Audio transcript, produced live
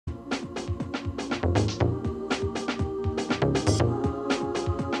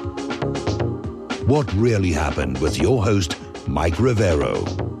What really happened with your host, Mike Rivero,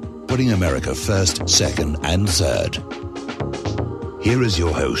 putting America first, second, and third. Here is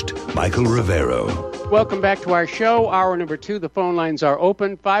your host, Michael Rivero. Welcome back to our show, hour number 2. The phone lines are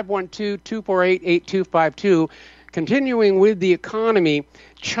open, 512-248-8252. Continuing with the economy,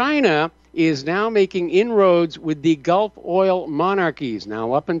 China is now making inroads with the Gulf oil monarchies.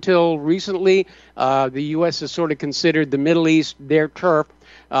 Now, up until recently, the U.S. has sort of considered the Middle East their turf,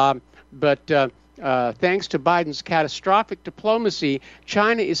 but thanks to Biden's catastrophic diplomacy,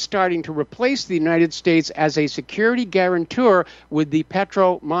 China is starting to replace the United States as a security guarantor with the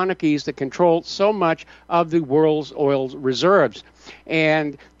petro-monarchies that control so much of the world's oil reserves.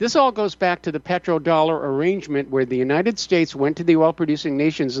 And this all goes back to the petrodollar arrangement where the United States went to the oil-producing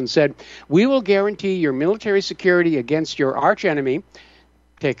nations and said, we will guarantee your military security against your archenemy.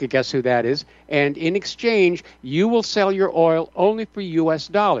 Take a guess who that is. And in exchange, you will sell your oil only for U.S.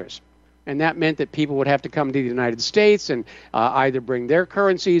 dollars. And that meant that people would have to come to the United States and either bring their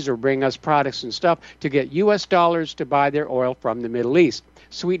currencies or bring us products and stuff to get U.S. dollars to buy their oil from the Middle East.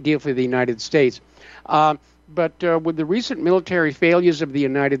 Sweet deal for the United States. But with the recent military failures of the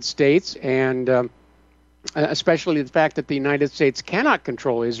United States and especially the fact that the United States cannot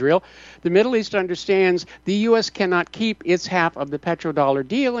control Israel, the Middle East understands the U.S. cannot keep its half of the petrodollar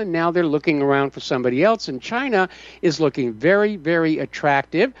deal, and now they're looking around for somebody else, and China is looking very, very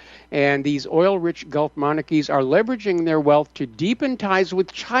attractive, and these oil-rich Gulf monarchies are leveraging their wealth to deepen ties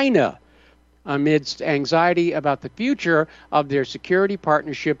with China amidst anxiety about the future of their security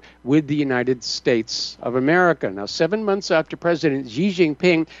partnership with the United States of America. Now, 7 months after President Xi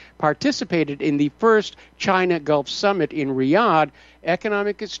Jinping participated in the first China-Gulf Summit in Riyadh,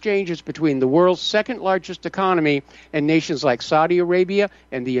 economic exchanges between the world's second-largest economy and nations like Saudi Arabia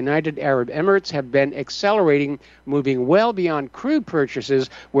and the United Arab Emirates have been accelerating, moving well beyond crude purchases,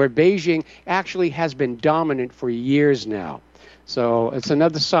 where Beijing actually has been dominant for years now. So it's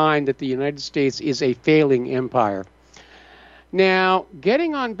another sign that the United States is a failing empire. Now,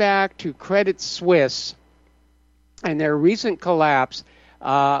 getting on back to Credit Suisse and their recent collapse,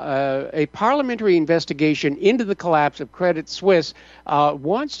 a parliamentary investigation into the collapse of Credit Suisse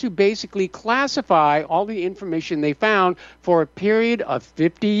wants to basically classify all the information they found for a period of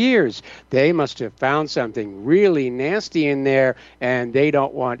 50 years. They must have found something really nasty in there, and they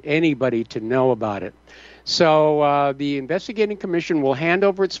don't want anybody to know about it. So the investigating commission will hand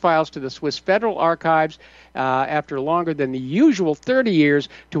over its files to the Swiss Federal Archives after longer than the usual 30 years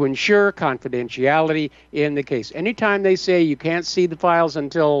to ensure confidentiality in the case. Anytime they say you can't see the files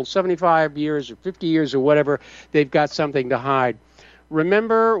until 75 years or 50 years or whatever, they've got something to hide.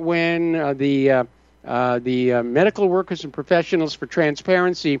 Remember when the Medical Workers and Professionals for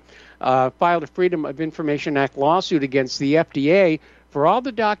Transparency filed a Freedom of Information Act lawsuit against the FDA for all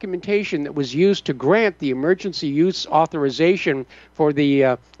the documentation that was used to grant the emergency use authorization for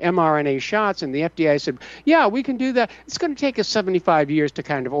the mRNA shots, and the FDA said, yeah, we can do that. It's going to take us 75 years to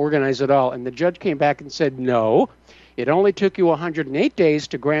kind of organize it all. And the judge came back and said, no, it only took you 108 days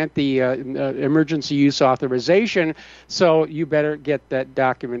to grant the emergency use authorization, so you better get that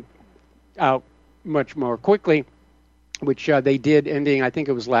document out much more quickly, which they did, ending, I think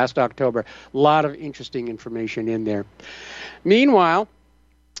it was last October. A lot of interesting information in there. Meanwhile,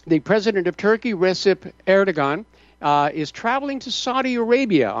 the president of Turkey, Recep Erdogan, is traveling to Saudi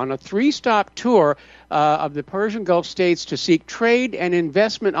Arabia on a 3-stop tour of the Persian Gulf states to seek trade and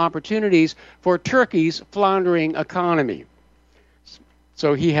investment opportunities for Turkey's floundering economy.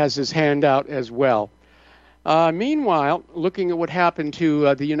 So he has his hand out as well. Meanwhile, looking at what happened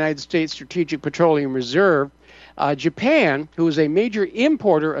to the United States Strategic Petroleum Reserve, Japan, who is a major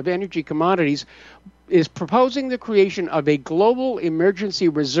importer of energy commodities, is proposing the creation of a global emergency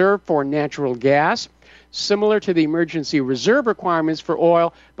reserve for natural gas, similar to the emergency reserve requirements for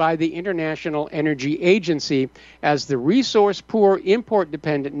oil by the International Energy Agency, as the resource-poor,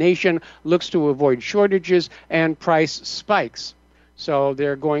 import-dependent nation looks to avoid shortages and price spikes. So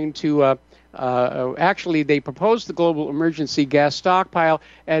they're going to actually, they proposed the global emergency gas stockpile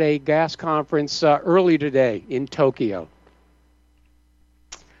at a gas conference early today in Tokyo.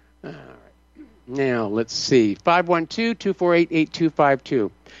 All right. Now, let's see.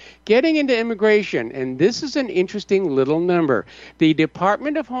 512-248-8252. Getting into immigration, and this is an interesting little number. The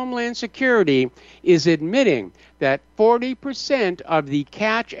Department of Homeland Security is admitting that 40% of the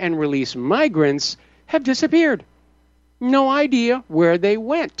catch and release migrants have disappeared. No idea where they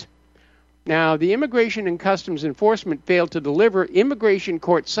went. Now, the Immigration and Customs Enforcement failed to deliver immigration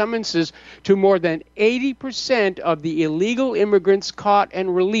court summonses to more than 80% of the illegal immigrants caught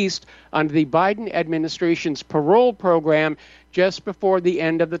and released under the Biden administration's parole program just before the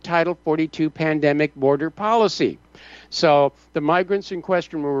end of the Title 42 pandemic border policy. So the migrants in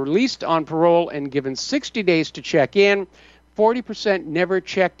question were released on parole and given 60 days to check in. 40% never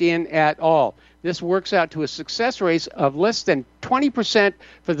checked in at all. This works out to a success rate of less than 20%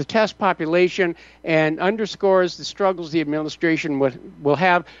 for the test population and underscores the struggles the administration will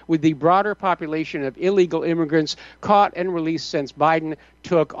have with the broader population of illegal immigrants caught and released since Biden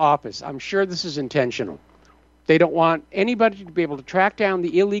took office. I'm sure this is intentional. They don't want anybody to be able to track down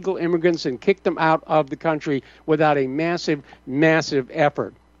the illegal immigrants and kick them out of the country without a massive, massive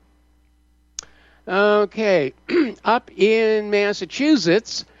effort. Okay, up in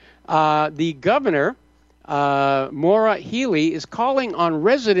Massachusetts, the governor, Maura Healey, is calling on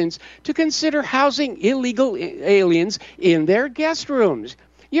residents to consider housing illegal aliens in their guest rooms.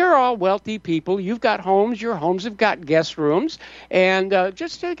 You're all wealthy people. You've got homes. Your homes have got guest rooms. And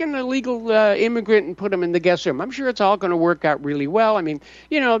just take an illegal immigrant and put them in the guest room. I'm sure it's all going to work out really well. I mean,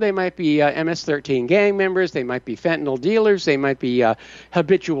 you know, they might be MS-13 gang members. They might be fentanyl dealers. They might be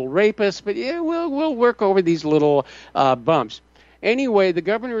habitual rapists. But yeah, we'll work over these little bumps. Anyway, the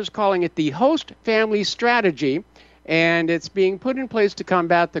governor is calling it the host family strategy, and it's being put in place to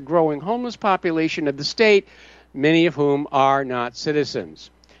combat the growing homeless population of the state, many of whom are not citizens.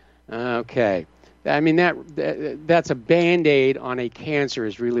 Okay. I mean, that's a Band-Aid on a cancer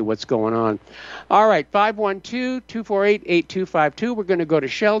is really what's going on. All right, 512-248-8252. We're going to go to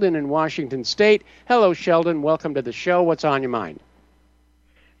Sheldon in Washington State. Hello, Sheldon. Welcome to the show. What's on your mind?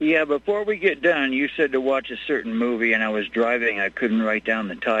 Yeah, before we get done, you said to watch a certain movie, and I was driving. I couldn't write down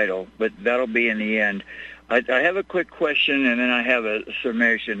the title, but that'll be in the end. I have a quick question, and then I have a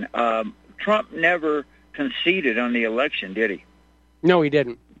summation. Trump never conceded on the election, did he? No, he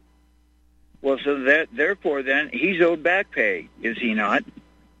didn't. Well, so therefore, then, he's owed back pay, is he not?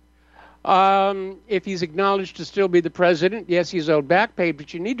 If he's acknowledged to still be the president, yes, he's owed back pay.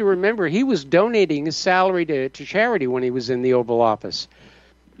 But you need to remember, he was donating his salary to charity when he was in the Oval Office.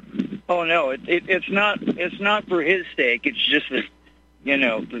 Oh no, it's not. It's not for his sake. It's just that, you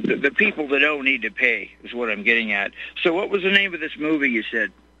know, the people that owe need to pay is what I'm getting at. So, what was the name of this movie you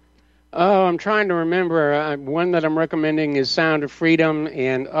said? Oh, I'm trying to remember. One that I'm recommending is Sound of Freedom,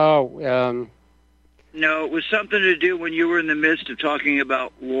 and no, it was something to do when you were in the midst of talking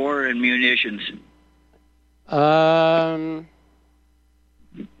about war and munitions. I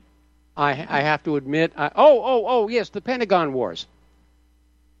have to admit. Yes, the Pentagon Wars.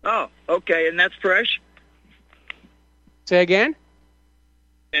 Oh, okay, and that's fresh? Say again?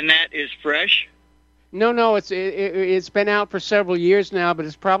 And that is fresh? No, it's been out for several years now, but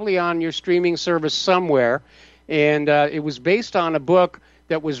it's probably on your streaming service somewhere. And it was based on a book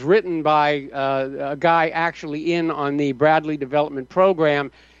that was written by a guy actually in on the Bradley Development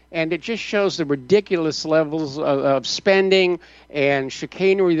Program, and it just shows the ridiculous levels of spending and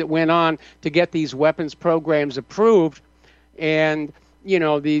chicanery that went on to get these weapons programs approved. And you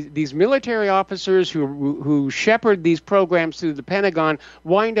know, these military officers who shepherd these programs through the Pentagon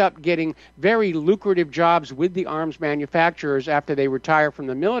wind up getting very lucrative jobs with the arms manufacturers after they retire from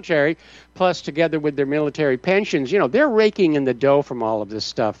the military, plus together with their military pensions. You know, they're raking in the dough from all of this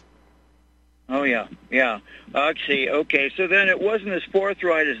stuff. Oh, yeah. I see. Okay, so then it wasn't as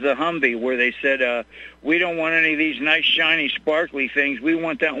forthright as the Humvee where they said, we don't want any of these nice, shiny, sparkly things. We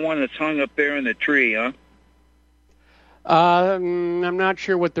want that one that's hung up there in the tree, huh? I'm not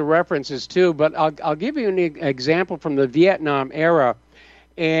sure what the reference is to, but I'll give you an example from the Vietnam era,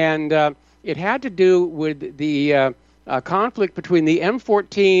 and it had to do with the conflict between the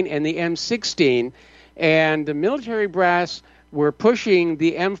M14 and the M16, and the military brass were pushing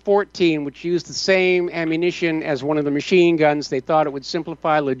the M14, which used the same ammunition as one of the machine guns. They thought it would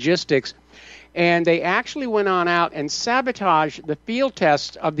simplify logistics, and they actually went on out and sabotaged the field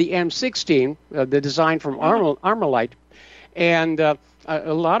tests of the M16, the design from Armalite. And a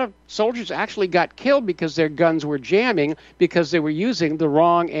lot of soldiers actually got killed because their guns were jamming because they were using the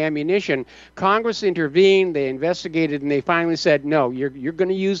wrong ammunition. Congress intervened, they investigated, and they finally said, no, you're going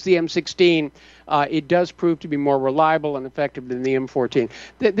to use the M16. It does prove to be more reliable and effective than the M14.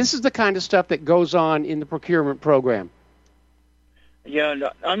 This is the kind of stuff that goes on in the procurement program. Yeah,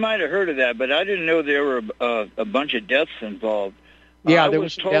 I might have heard of that, but I didn't know there were a bunch of deaths involved. Yeah, there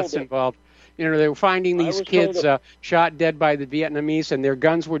was deaths involved. You know, they were finding these kids shot dead by the Vietnamese, and their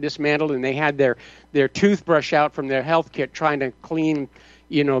guns were dismantled, and they had their toothbrush out from their health kit trying to clean,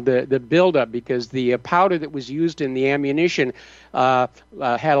 the buildup, because the powder that was used in the ammunition had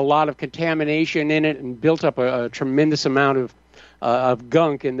a lot of contamination in it and built up a tremendous amount of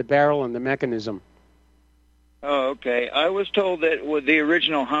gunk in the barrel and the mechanism. Oh, okay. I was told that with the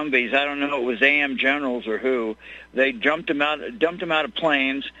original Humvees, I don't know if it was AM Generals or who, they dumped them out of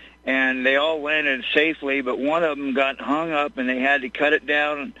planes, and they all landed safely, but one of them got hung up, and they had to cut it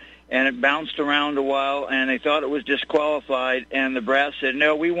down, and it bounced around a while, and they thought it was disqualified, and the brass said,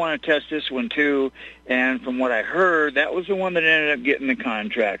 no, we want to test this one too, and from what I heard, that was the one that ended up getting the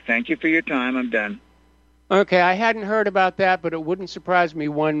contract. Thank you for your time. I'm done. Okay, I hadn't heard about that, but it wouldn't surprise me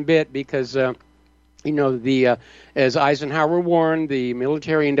one bit, because as Eisenhower warned, the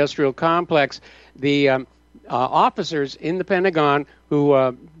military-industrial complex, the officers in the Pentagon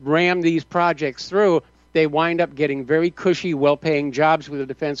who rammed these projects through, they wind up getting very cushy, well-paying jobs with the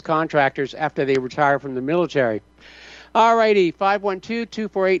defense contractors after they retire from the military. All righty,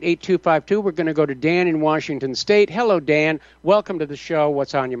 512-248-8252. We're going to go to Dan in Washington State. Hello, Dan. Welcome to the show.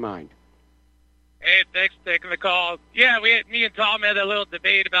 What's on your mind? Hey, thanks for taking the call. Yeah, me and Tom had a little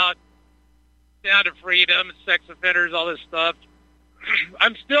debate about Sound of Freedom, sex offenders, all this stuff.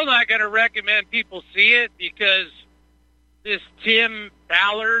 I'm still not going to recommend people see it, because this Tim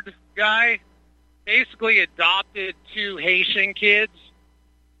Ballard guy basically adopted 2 Haitian kids,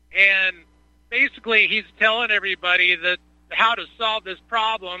 and basically he's telling everybody that how to solve this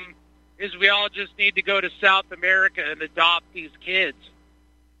problem is we all just need to go to South America and adopt these kids.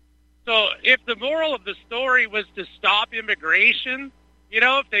 So if the moral of the story was to stop immigration,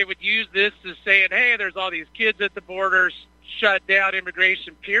 if they would use this as saying, hey, there's all these kids at the borders, shut down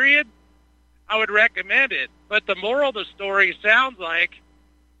immigration, period, I would recommend it. But the moral of the story sounds like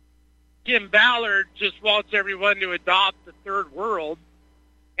Tim Ballard just wants everyone to adopt the third world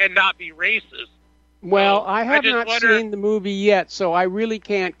and not be racist. Well, so I have not seen the movie yet, so I really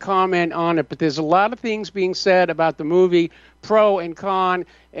can't comment on it. But there's a lot of things being said about the movie, pro and con,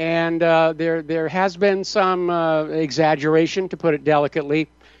 and there has been some exaggeration, to put it delicately.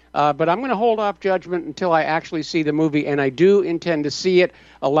 But I'm going to hold off judgment until I actually see the movie, and I do intend to see it.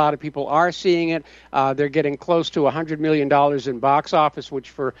 A lot of people are seeing it. They're getting close to $100 million in box office, which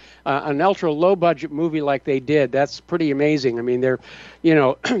for an ultra-low-budget movie like they did, that's pretty amazing. I mean, they're,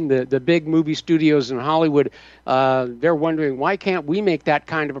 the big movie studios in Hollywood, they're wondering, why can't we make that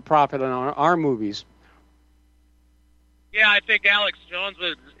kind of a profit on our movies? Yeah, I think Alex Jones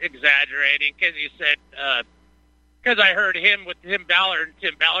was exaggerating, because he said... because I heard him with Tim Ballard, and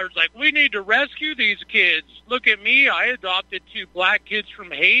Tim Ballard's like, we need to rescue these kids. Look at me. I adopted 2 black kids from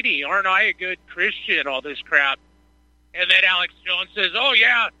Haiti. Aren't I a good Christian? All this crap. And then Alex Jones says, oh,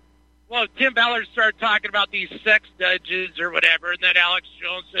 yeah. Well, Tim Ballard started talking about these sex dungeons or whatever, and then Alex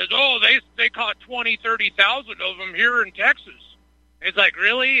Jones says, oh, they caught 20, 30,000 of them here in Texas. It's like,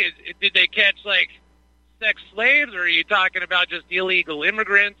 really? Did they catch, sex slaves, or are you talking about just illegal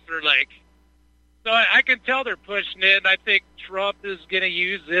immigrants, or, So I can tell they're pushing it. I think Trump is going to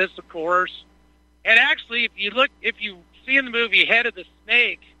use this, of course. And actually, if you see in the movie Head of the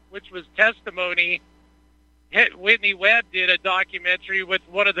Snake, which was testimony, Whitney Webb did a documentary with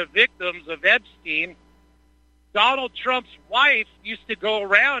one of the victims of Epstein. Donald Trump's wife used to go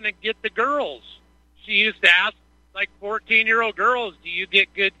around and get the girls. She used to ask, 14-year-old girls, do you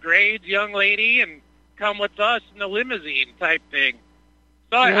get good grades, young lady, and come with us in the limousine type thing.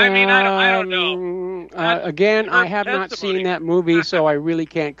 So, I don't know. Again, I have not seen that movie, so I really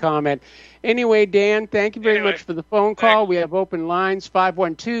can't comment. Anyway, Dan, thank you very much for the phone call. Thanks. We have open lines,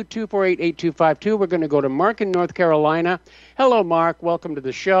 512-248-8252. We're going to go to Mark in North Carolina. Hello, Mark. Welcome to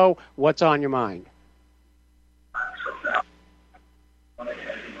the show. What's on your mind?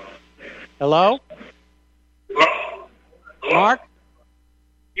 Hello? Hello? Mark?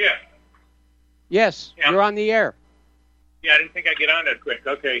 Yeah. Yes, you're on the air. Yeah, I didn't think I'd get on that quick.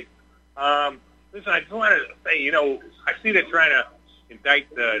 Okay. Listen, I just wanted to say, I see they're trying to indict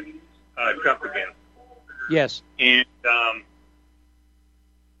Trump again. Yes. And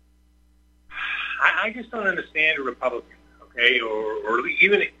I just don't understand the Republicans, okay? Or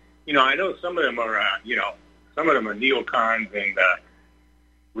even, I know some of them are, some of them are neocons and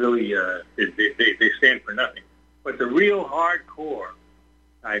really they stand for nothing. But the real hardcore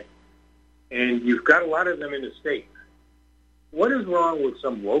type, and you've got a lot of them in the States. What is wrong with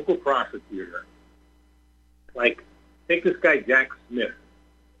some local prosecutor? Take this guy, Jack Smith.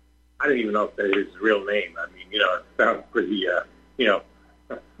 I don't even know if that is his real name. I mean, it sounds pretty, yeah,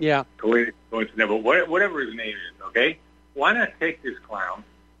 coincidental. But whatever his name is, okay? Why not take this clown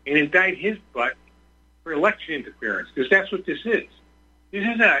and indict his butt for election interference? Because that's what this is. This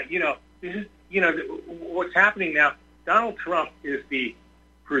is what's happening now. Donald Trump is the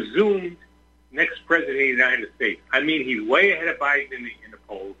presumed next president of the United States. I mean, he's way ahead of Biden in the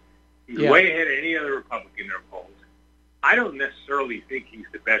polls. He's way ahead of any other Republican in the polls. I don't necessarily think he's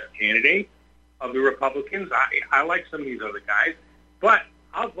the best candidate of the Republicans. I like some of these other guys, but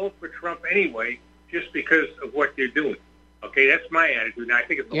I'll vote for Trump anyway just because of what they're doing. Okay, that's my attitude, and I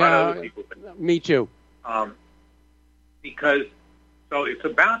think it's a lot of other people. Me too. Because so it's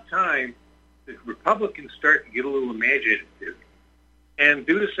about time that Republicans start to get a little imaginative and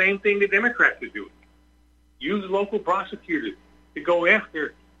do the same thing the Democrats are doing. Use local prosecutors to go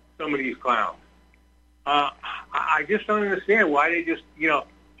after some of these clowns. I just don't understand why they just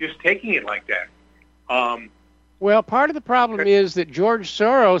taking it like that. Well, part of the problem is that George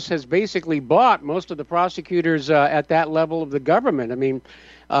Soros has basically bought most of the prosecutors at that level of the government. I mean,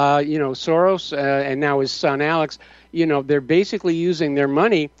 Soros and now his son Alex, they're basically using their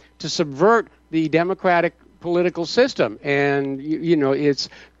money to subvert the Democratic political system. And, it's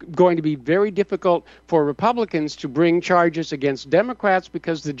going to be very difficult for Republicans to bring charges against Democrats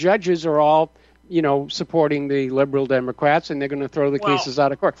because the judges are all supporting the liberal Democrats, and they're going to throw the cases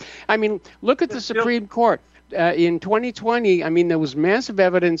out of court. I mean, look at the Supreme Court. In 2020, I mean, there was massive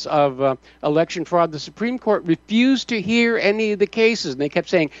evidence of election fraud. The Supreme Court refused to hear any of the cases, and they kept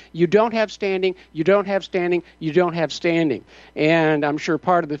saying, you don't have standing, you don't have standing, you don't have standing. And I'm sure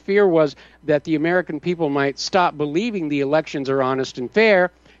part of the fear was that the American people might stop believing the elections are honest and fair,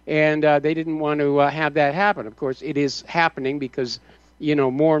 and they didn't want to have that happen. Of course, it is happening because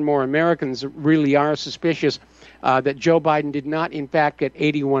more and more Americans really are suspicious that Joe Biden did not, in fact, get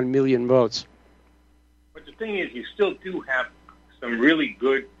 81 million votes. But the thing is, you still do have some really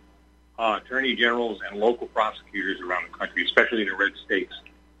good attorney generals and local prosecutors around the country, especially in the red states.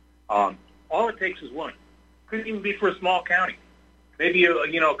 All it takes is one. Couldn't even be for a small county. Maybe a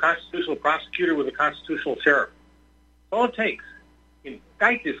constitutional prosecutor with a constitutional sheriff. All it takes.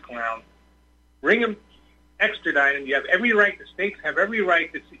 Indict this clown, bring him, extradite him. You have every right. The states have every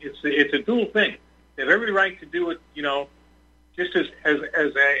right. It's a dual thing. They have every right to do it. Just as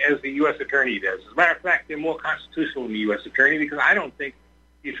the U.S. Attorney does. As a matter of fact, they're more constitutional than the U.S. Attorney because I don't think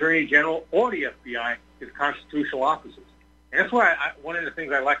the Attorney General or the FBI is constitutional officers. And that's why one of the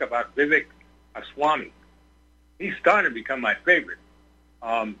things I like about Vivek Swamy, he's starting to become my favorite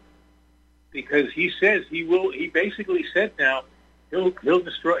because he says he basically said now he'll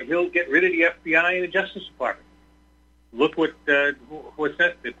get rid of the FBI and the Justice Department. Look what's that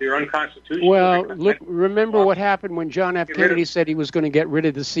they're unconstitutional. Well, remember what happened when John F. Kennedy said he was going to get rid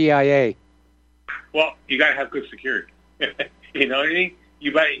of the CIA. Well, you got to have good security. You know what I mean?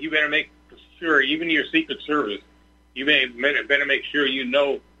 You better make sure, even your Secret Service, you better make sure you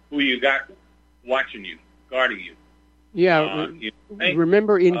know who you got watching you, guarding you. Yeah,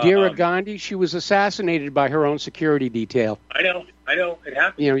 remember Indira Gandhi? She was assassinated by her own security detail. I know. It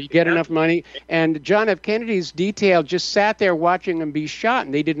happened. You get enough money. And John F. Kennedy's detail just sat there watching him be shot,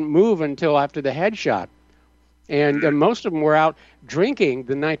 and they didn't move until after the headshot. And most of them were out drinking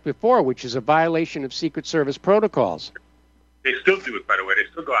the night before, which is a violation of Secret Service protocols. They still do it, by the way.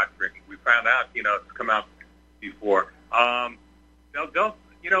 They still go out drinking. We found out, it's come out before. They'll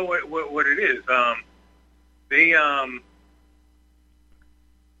you know what it is.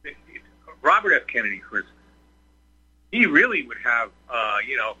 Robert F. Kennedy, for instance, he really would have,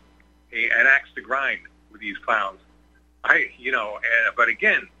 an axe to grind with these clowns. But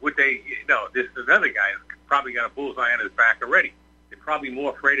again, would they? This is another guy who's probably got a bullseye on his back already. They're probably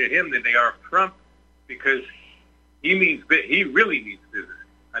more afraid of him than they are of Trump because he really means business.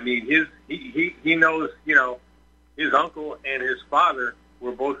 I mean, he knows, his uncle and his father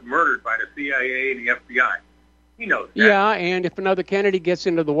were both murdered by the CIA and the FBI. He knows that. Yeah, and if another Kennedy gets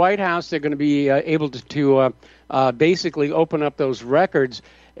into the White House, they're going to be able to basically open up those records.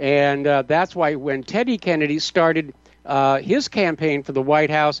 And that's why when Teddy Kennedy started his campaign for the White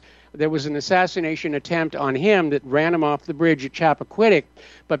House, there was an assassination attempt on him that ran him off the bridge at Chappaquiddick.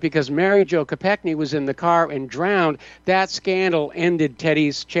 But because Mary Jo Kopechne was in the car and drowned, that scandal ended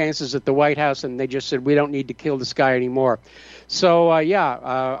Teddy's chances at the White House, and they just said, we don't need to kill this guy anymore. So,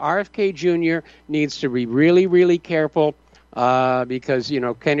 RFK Jr. needs to be really, really careful because,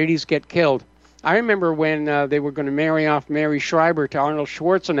 Kennedys get killed. I remember when they were going to marry off Mary Schreiber to Arnold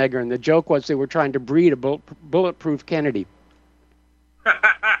Schwarzenegger, and the joke was they were trying to breed a bulletproof Kennedy.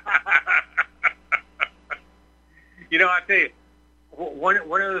 I tell you, one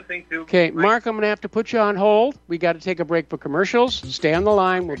other thing, too. Okay, right? Mark, I'm going to have to put you on hold. We got to take a break for commercials. Stay on the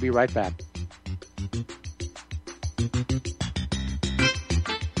line. We'll be right back.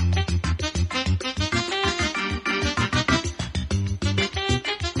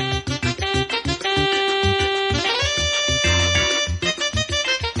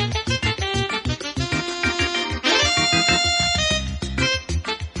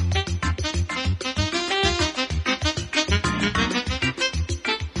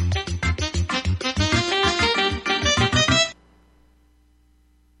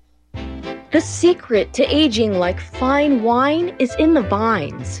 The secret to aging like fine wine is in the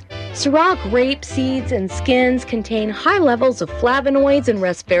vines. Syrah grape seeds and skins contain high levels of flavonoids and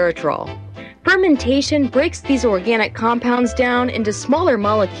resveratrol. Fermentation breaks these organic compounds down into smaller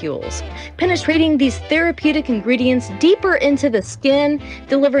molecules, penetrating these therapeutic ingredients deeper into the skin,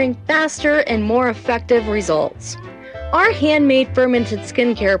 delivering faster and more effective results. Our handmade fermented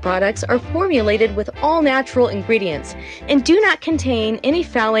skincare products are formulated with all-natural ingredients and do not contain any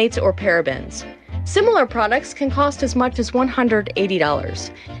phthalates or parabens. Similar products can cost as much as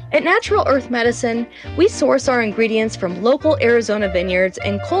 $180. At Natural Earth Medicine, we source our ingredients from local Arizona vineyards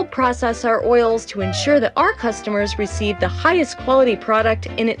and cold process our oils to ensure that our customers receive the highest quality product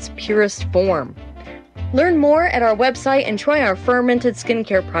in its purest form. Learn more at our website and try our fermented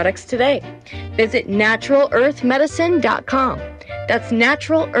skincare products today. Visit naturalearthmedicine.com. That's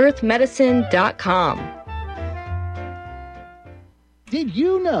naturalearthmedicine.com. Did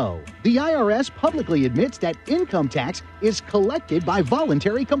you know the IRS publicly admits that income tax is collected by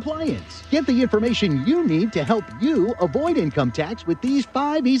voluntary compliance? Get the information you need to help you avoid income tax with these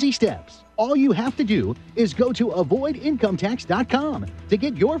 5 easy steps. All you have to do is go to avoidincometax.com to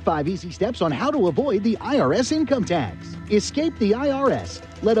get your 5 easy steps on how to avoid the IRS income tax. Escape the IRS.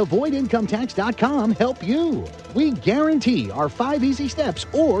 Let avoidincometax.com help you. We guarantee our 5 easy steps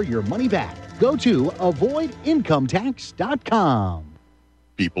or your money back. Go to avoidincometax.com.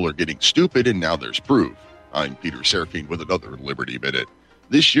 People are getting stupid, and now there's proof. I'm Peter Serafine with another Liberty Minute.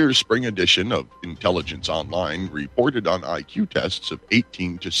 This year's spring edition of Intelligence Online reported on IQ tests of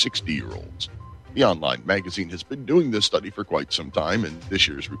 18 to 60-year-olds. The online magazine has been doing this study for quite some time, and this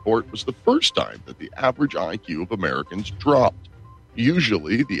year's report was the first time that the average IQ of Americans dropped.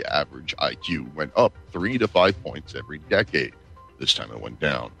 Usually, the average IQ went up 3 to 5 points every decade. This time it went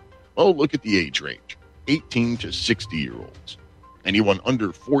down. Well, look at the age range, 18 to 60-year-olds. Anyone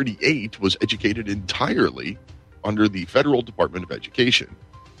under 48 was educated entirely under the Federal Department of Education.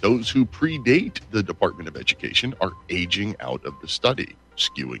 Those who predate the Department of Education are aging out of the study,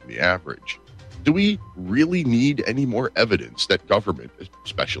 skewing the average. Do we really need any more evidence that government,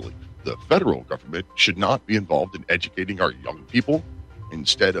 especially the federal government, should not be involved in educating our young people?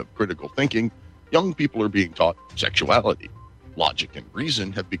 Instead of critical thinking, young people are being taught sexuality. Logic and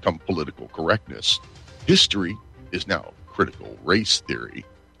reason have become political correctness. History is now critical race theory.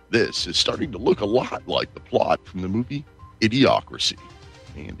 This is starting to look a lot like the plot from the movie Idiocracy.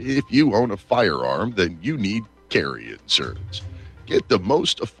 And if you own a firearm, then you need carry insurance. Get the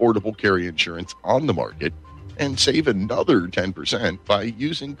most affordable carry insurance on the market and save another 10% by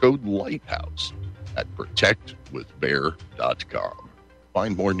using code LIGHTHOUSE at protectwithbear.com.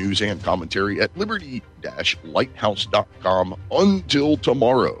 Find more news and commentary at liberty-lighthouse.com until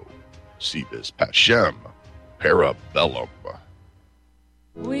tomorrow. Si vis pacem, parabellum.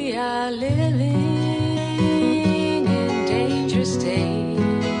 We are living in dangerous days,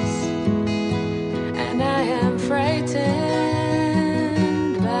 and I am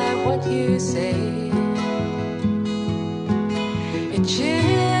frightened by what you say. It chills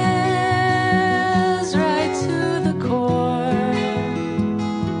right to the core.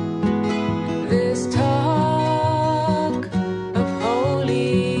 This talk of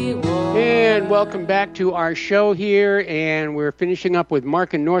holy war. And welcome back to our show here, and we're finishing up with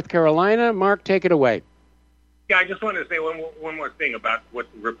Mark in North Carolina. Mark, take it away. Yeah, I just wanted to say one more thing about what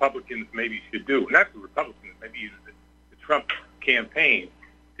the Republicans maybe should do. Not the Republicans, maybe the Trump campaign,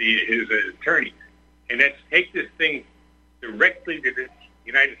 his attorneys. And that's take this thing directly to the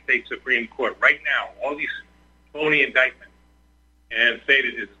United States Supreme Court right now, all these phony indictments, and say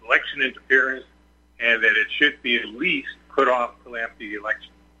that it's election interference and that it should be at least put off till after the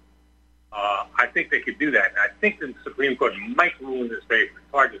election. I think they could do that. And I think the Supreme Court might rule in his favor.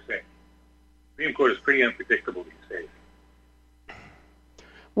 It's hard to say. The Supreme Court is pretty unpredictable these days.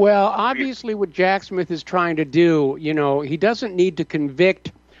 Well, obviously what Jack Smith is trying to do, he doesn't need to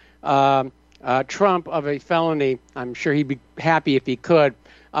convict Trump of a felony. I'm sure he'd be happy if he could.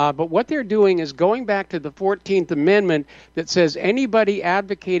 But what they're doing is going back to the 14th Amendment that says anybody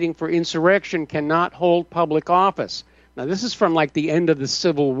advocating for insurrection cannot hold public office. Now, this is from like the end of the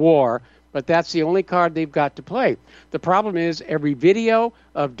Civil War, but that's the only card they've got to play. The problem is every video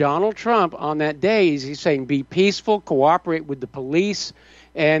of Donald Trump on that day is he's saying be peaceful, cooperate with the police.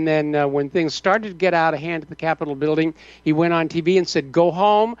 And then when things started to get out of hand at the Capitol building, he went on TV and said, go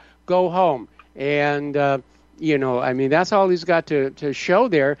home, go home. And, that's all he's got to show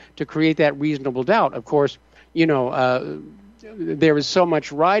there to create that reasonable doubt. Of course, there is so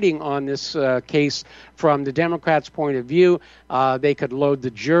much riding on this case from the Democrats' point of view. They could load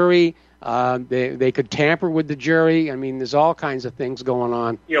the jury. They could tamper with the jury. I mean, there's all kinds of things going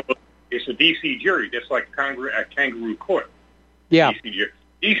on. Yeah, It's a D.C. jury, just like a kangaroo court. Yeah.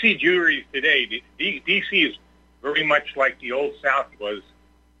 D.C. juries today, D.C. is very much like the old South was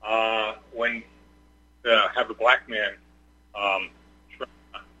when have a black man on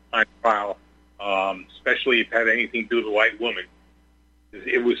trial, especially if it had anything to do with a white woman.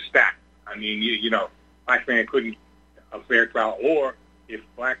 It was stacked. I mean, you know, black man couldn't a fair trial, or if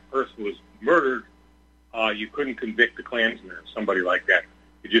a black person was murdered, you couldn't convict the Klansman or somebody like that.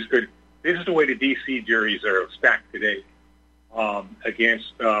 You just could. This is the way the D.C. juries are stacked today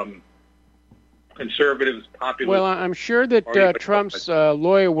against conservatives, populists. Well, I'm sure that Trump's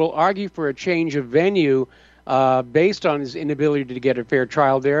lawyer will argue for a change of venue based on his inability to get a fair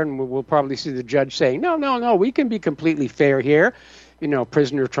trial there, and we'll probably see the judge saying, no, we can be completely fair here. You know,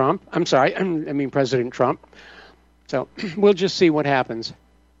 President Trump. President Trump. So we'll just see what happens.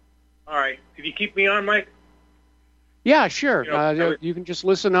 All right. Did you keep me on, Mike? Yeah, sure. You can just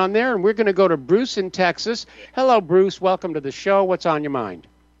listen on there, and we're going to go to Bruce in Texas. Hello, Bruce. Welcome to the show. What's on your mind?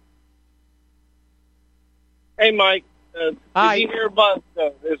 Hey, Mike. Hi. Did you hear about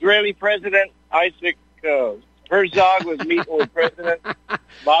the Israeli President Isaac Herzog was meeting with President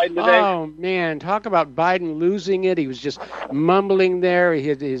Biden today? Oh, man. Talk about Biden losing it. He was just mumbling there. He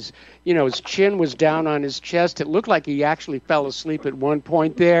had his chin was down on his chest. It looked like he actually fell asleep at one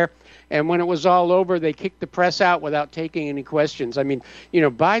point there. And when it was all over, they kicked the press out without taking any questions. I mean,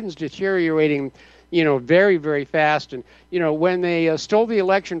 Biden's deteriorating, very, very fast. And, when they stole the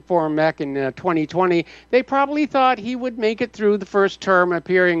election for him back in 2020, they probably thought he would make it through the first term,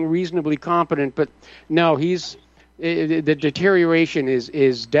 appearing reasonably competent. But no, the deterioration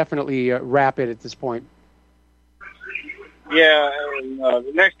is definitely rapid at this point. Yeah, and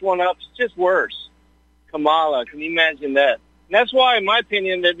the next one up is just worse. Kamala, can you imagine that? And that's why, in my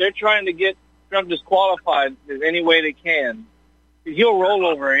opinion, that they're trying to get Trump disqualified in any way they can. He'll roll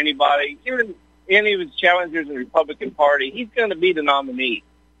over anybody, even any of his challengers in the Republican Party. He's going to be the nominee.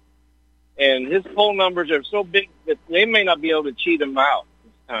 And his poll numbers are so big that they may not be able to cheat him out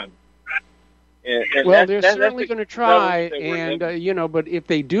this time. Well, they're certainly going to try, but if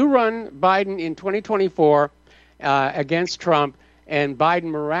they do run Biden in 2024 against Trump, and Biden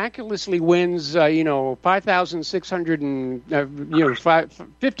miraculously wins, 5,600 and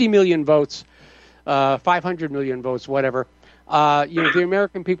 50 million votes, 500 million votes, whatever. The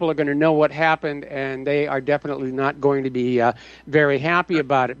American people are going to know what happened, and they are definitely not going to be very happy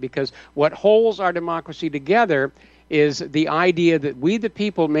about it, because what holds our democracy together is the idea that we, the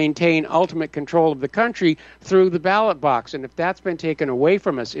people, maintain ultimate control of the country through the ballot box. And if that's been taken away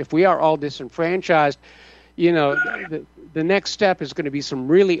from us, if we are all disenfranchised, the next step is going to be some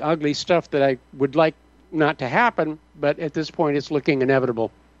really ugly stuff that I would like not to happen, but at this point it's looking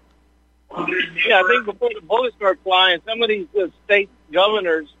inevitable. Yeah, I think before the bullets start flying, some of these state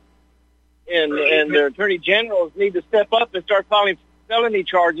governors and their attorney generals need to step up and start filing felony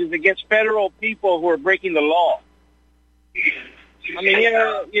charges against federal people who are breaking the law. I mean,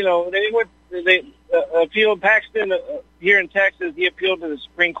 they appealed Paxton here in Texas. He appealed to the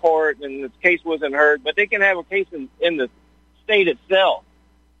Supreme Court, and the case wasn't heard. But they can have a case in the state itself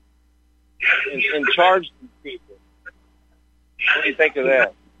and charge these people. What do you think of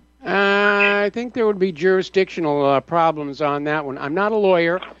that? I think there would be jurisdictional problems on that one. I'm not a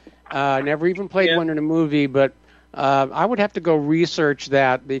lawyer. Never even played one in a movie, but I would have to go research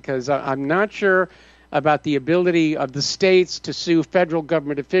that, because I'm not sure about the ability of the states to sue federal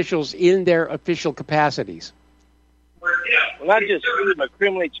government officials in their official capacities. Well, not just sue, but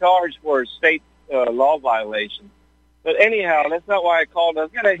criminally charged for state law violations. But anyhow, that's not why I called. I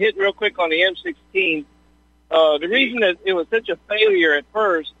was going to hit real quick on the M16. The reason that it was such a failure at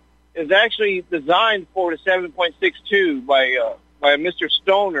first is actually designed for the 7.62 by Mr.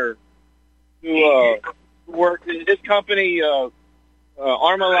 Stoner, who worked in his company.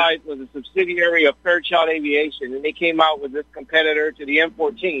 Armalite was a subsidiary of Fairchild Aviation, and they came out with this competitor to the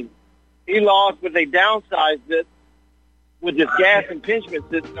M14. He lost, but they downsized it with this gas impingement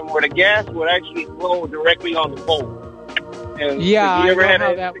system where the gas would actually flow directly on the bolt. And I know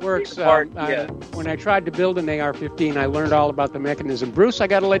how that works. When I tried to build an AR-15, I learned all about the mechanism. Bruce, I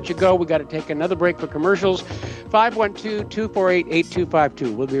got to let you go. We got to take another break for commercials.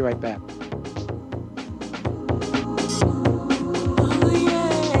 512-248-8252. We'll be right back.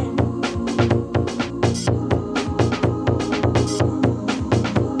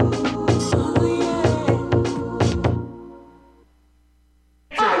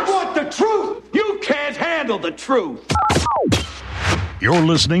 The truth. You're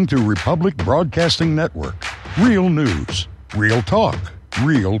listening to Republic Broadcasting Network. Real news, real talk,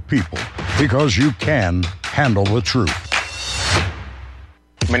 real people. Because you can handle the truth.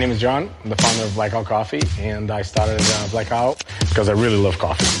 My name is John. I'm the founder of Blackout Coffee, and I started Blackout because I really love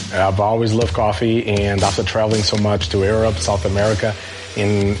coffee. I've always loved coffee, and after traveling so much to Europe, South America,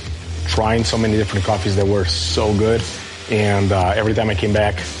 and trying so many different coffees that were so good, and every time I came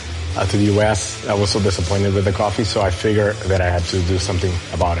back to the U.S., I was so disappointed with the coffee, so I figured that I had to do something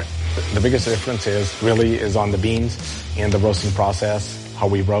about it. The biggest difference is on the beans and the roasting process, how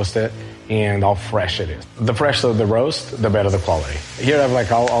we roast it, and how fresh it is. The fresher the roast, the better the quality. Here I have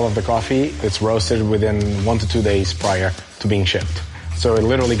like all of the coffee. It's roasted within 1 to 2 days prior to being shipped. So it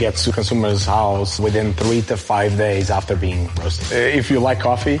literally gets to consumer's house within 3 to 5 days after being roasted. If you like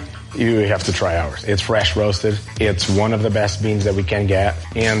coffee, you have to try ours. It's fresh roasted. It's one of the best beans that we can get,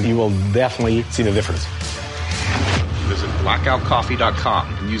 and you will definitely see the difference. Visit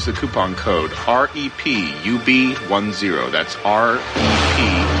blackoutcoffee.com and use the coupon code REPUB10. That's REPUB10.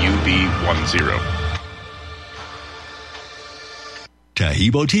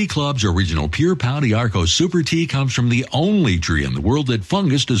 Tahibo Tea Club's original Pure Pau d'Arco Super Tea comes from the only tree in the world that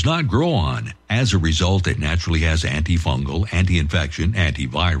fungus does not grow on. As a result, it naturally has antifungal, anti-infection,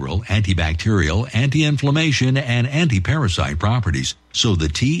 antiviral, antibacterial, anti-inflammation, and anti-parasite properties. So the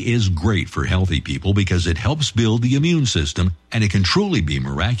tea is great for healthy people because it helps build the immune system, and it can truly be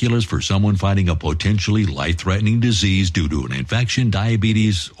miraculous for someone fighting a potentially life-threatening disease due to an infection,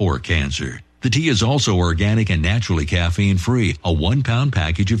 diabetes, or cancer. The tea is also organic and naturally caffeine-free. A 1-pound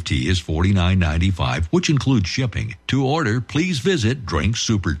package of tea is $49.95, which includes shipping. To order, please visit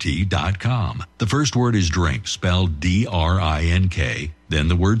drinksupertea.com. The first word is drink, spelled D-R-I-N-K, then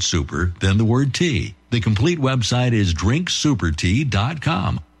the word super, then the word tea. The complete website is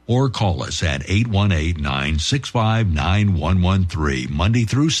drinksupertea.com. Or call us at 818-965-9113, Monday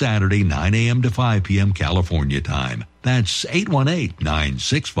through Saturday, 9 a.m. to 5 p.m. California time. That's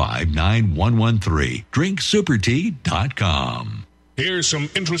 818-965-9113, drinksupertea.com. Here's some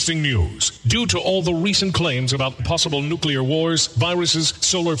interesting news. Due to all the recent claims about possible nuclear wars, viruses,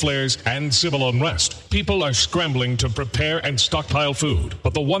 solar flares, and civil unrest, people are scrambling to prepare and stockpile food.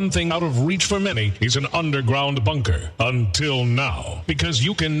 But the one thing out of reach for many is an underground bunker. Until now. Because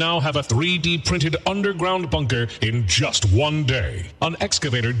you can now have a 3D printed underground bunker in just one day. An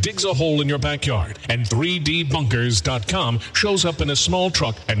excavator digs a hole in your backyard, and 3dbunkers.com shows up in a small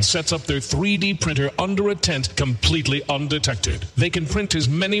truck and sets up their 3D printer under a tent completely undetected. They can print as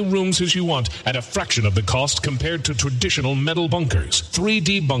many rooms as you want at a fraction of the cost compared to traditional metal bunkers.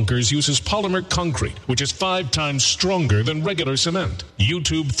 3D Bunkers uses polymer concrete, which is 5 times stronger than regular cement.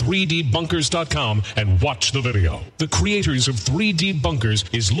 YouTube 3dbunkers.com and watch the video. The creators of 3D Bunkers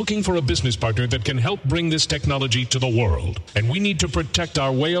is looking for a business partner that can help bring this technology to the world. And we need to protect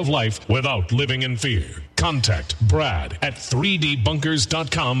our way of life without living in fear. Contact Brad at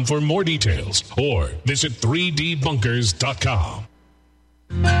 3dbunkers.com for more details, or visit 3dbunkers.com.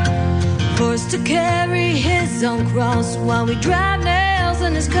 Forced to carry his own cross while we drive nails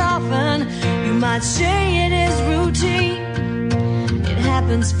in his coffin. You might say it is routine. It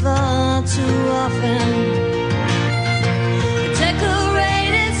happens far too often. A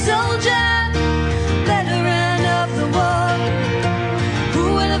decorated soldier, veteran of the war.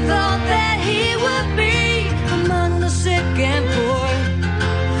 Who would have thought that he would be among the sick and poor?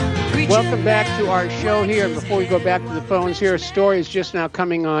 Welcome back to our show here. Before we go back to the phones here, a story is just now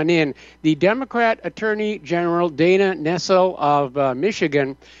coming on in. The Democrat Attorney General Dana Nessel of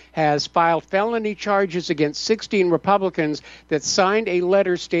Michigan has filed felony charges against 16 Republicans that signed a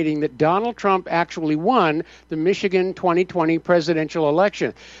letter stating that Donald Trump actually won the Michigan 2020 presidential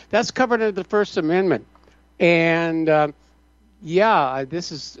election. That's covered under the First Amendment. And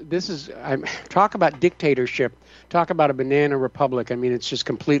this is talk about dictatorship. Talk about a banana republic. I mean, it's just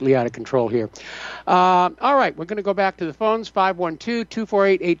completely out of control here. All right, we're going to go back to the phones,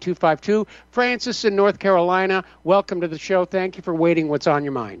 512-248-8252. Francis in North Carolina, welcome to the show. Thank you for waiting. What's on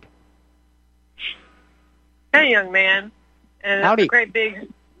your mind? Hey, young man. And Howdy. A great big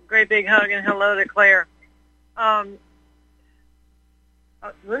hug and hello to Claire. Let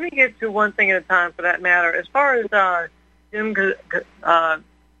me get to one thing at a time for that matter. As far as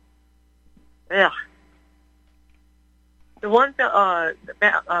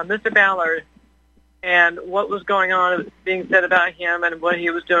Mr. Ballard and what was going on being said about him and what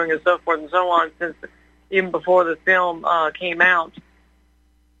he was doing and so forth and so on since even before the film came out.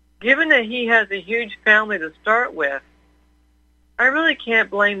 Given that he has a huge family to start with, I really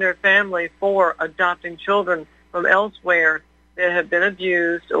can't blame their family for adopting children from elsewhere that have been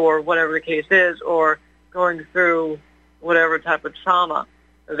abused or whatever the case is, or going through whatever type of trauma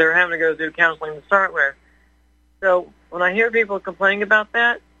they're having to go through counseling to start with. So when I hear people complaining about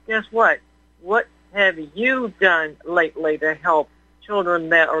that, guess what? What have you done lately to help children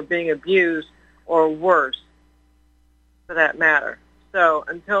that are being abused or worse, for that matter. So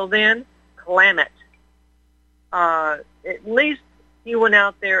until then, clam it. At least he went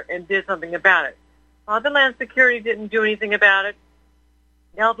out there and did something about it. Fatherland Security didn't do anything about it.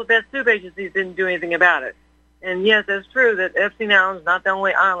 The Alphabet Soup agencies didn't do anything about it. And yes, it's true that Epstein Island's not the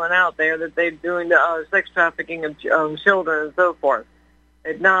only island out there that they're doing the sex trafficking of children and so forth,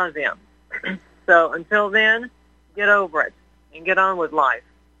 ad nauseum. So until then, get over it and get on with life.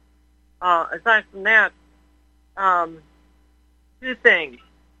 Aside from that, two things.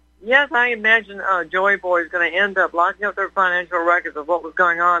 Yes, I imagine Joey Boy is going to end up locking up their financial records of what was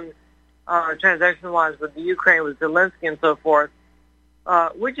going on transaction-wise with the Ukraine, with Zelensky and so forth,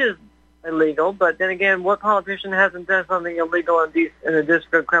 which is illegal. But then again, what politician hasn't done something illegal in the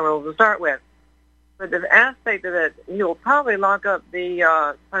district of criminals to start with? But the aspect of it, he will probably lock up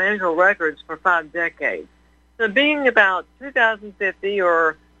the financial records for 5 decades. So being about 2050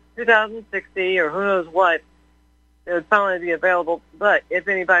 or 2060 or who knows what, it would finally be available. But if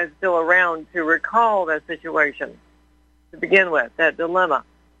anybody's still around to recall that situation to begin with, that dilemma.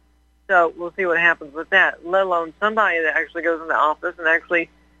 So we'll see what happens with that, let alone somebody that actually goes into office and actually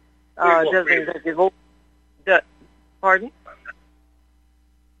does an executive order. Pardon?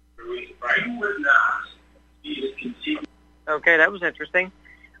 Okay, that was interesting.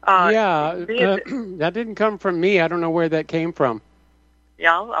 That didn't come from me. I don't know where that came from.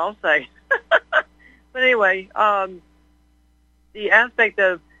 Yeah, I'll say. But anyway, the aspect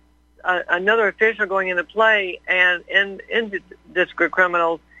of another official going into play and in district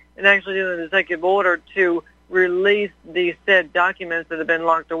criminals and actually doing an executive order to release these said documents that have been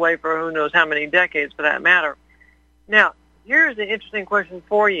locked away for who knows how many decades, for that matter. Now, here's an interesting question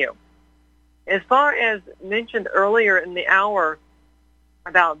for you. As far as mentioned earlier in the hour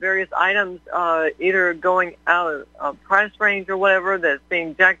about various items either going out of price range or whatever that's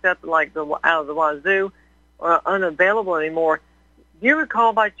being jacked up like out of the wazoo or unavailable anymore, do you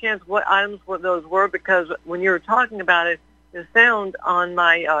recall by chance what items those were? Because when you were talking about it, the sound on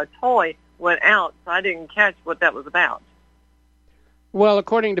my toy went out, so I didn't catch what that was about. Well,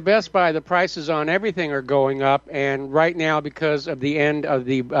 according to Best Buy, the prices on everything are going up, and right now, because of the end of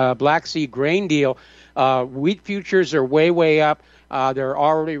the Black Sea grain deal, wheat futures are way up. There are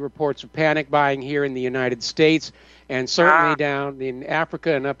already reports of panic buying here in the United States, and certainly down in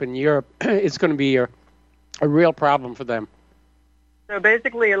Africa and up in Europe, it's going to be a real problem for them. So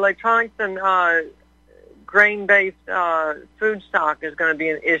basically, electronics and grain-based food stock is going to be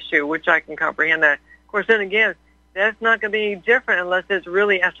an issue, which I can comprehend that. Of course, then again, that's not going to be different unless it's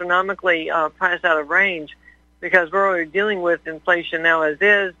really astronomically priced out of range, because we're already dealing with inflation now as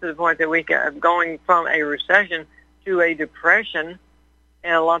is, to the point that we are going from a recession to a depression,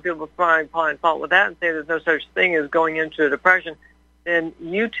 and a lot of people find fault with that and say there's no such thing as going into a depression. Then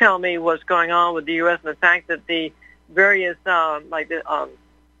you tell me what's going on with the U.S. and the fact that the various, like the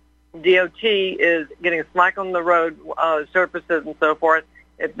DOT is getting slack on the road surfaces and so forth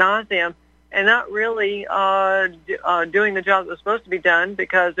ad nauseum, and not really doing the job that was supposed to be done,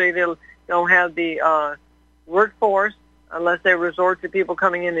 because they either don't have the workforce unless they resort to people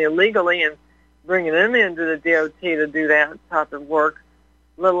coming in illegally and bringing them into the DOT to do that type of work,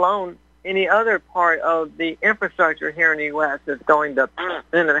 let alone any other part of the infrastructure here in the U.S. is going to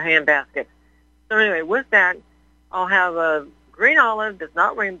into the handbasket. So anyway, with that, I'll have a green olive that's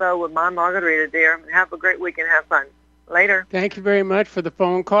not rainbow with my margarita, dear. Have a great weekend. Have fun. Later. Thank you very much for the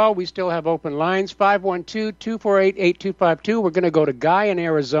phone call. We still have open lines, 512-248-8252. We're going to go to Guy in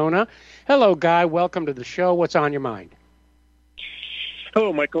Arizona. Hello, Guy. Welcome to the show. What's on your mind?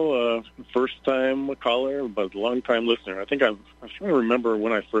 Hello, Michael. First-time caller, but long-time listener. I'm trying to remember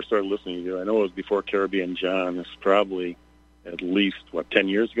when I first started listening to you. I know it was before Caribbean John. It's probably at least, 10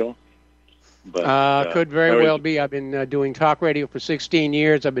 years ago? But could very well be. I've been doing talk radio for 16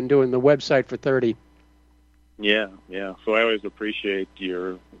 years. I've been doing the website for 30. Yeah. So I always appreciate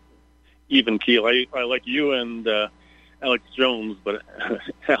your even keel. I like you and Alex Jones, but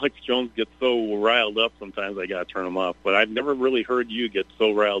Alex Jones gets so riled up sometimes I got to turn him off. But I've never really heard you get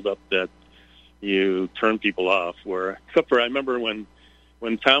so riled up that you turn people off. Except for I remember when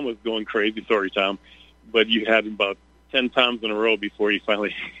Tom was going crazy. Sorry, Tom, but you had about 10 times in a row before you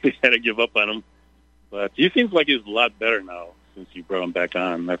finally had to give up on him. But he seems like he's a lot better now since you brought him back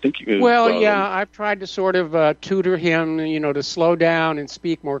on. I think he was, I've tried to sort of tutor him, to slow down and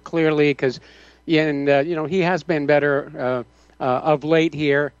speak more clearly, because he has been better of late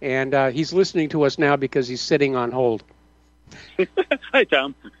here, and he's listening to us now because he's sitting on hold. Hi,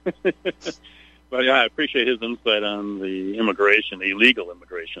 Tom. But I appreciate his insight on the illegal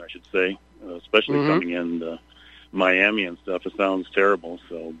immigration, I should say, especially coming in Miami and stuff. It sounds terrible.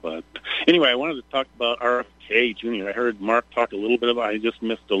 So, but anyway, I wanted to talk about RFK Jr. I heard Mark talk a little bit about it. I just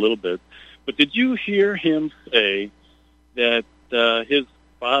missed a little bit. But did you hear him say that his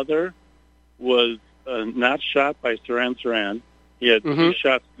father was not shot by Sirhan? He had 2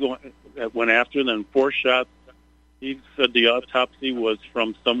 shots that went after, then 4 shots. He said the autopsy was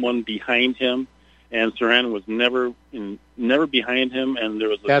from someone behind him, and Sirhan was never behind him, and there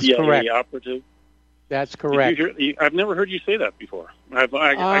was a CIA operative. That's correct. I've never heard you say that before. I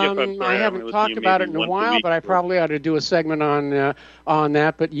haven't talked about it in a while, but I probably ought to do a segment on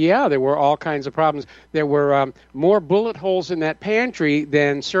that. But yeah, there were all kinds of problems. There were more bullet holes in that pantry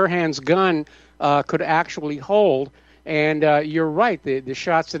than Sirhan's gun could actually hold. And you're right, the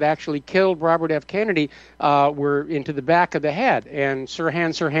shots that actually killed Robert F. Kennedy were into the back of the head, and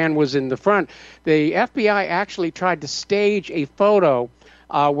Sirhan was in the front. The FBI actually tried to stage a photo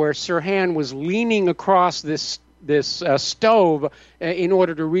where Sirhan was leaning across this stove in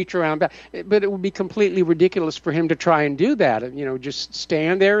order to reach around back. But it would be completely ridiculous for him to try and do that. Just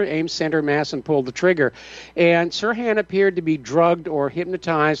stand there, aim center mass, and pull the trigger. And Sirhan appeared to be drugged or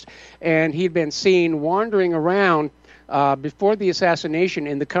hypnotized, and he'd been seen wandering around before the assassination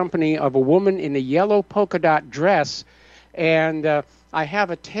in the company of a woman in a yellow polka dot dress. And I have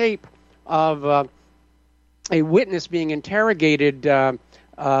a tape of a witness being interrogated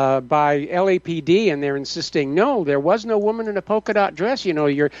by LAPD, and they're insisting, no, there was no woman in a polka dot dress.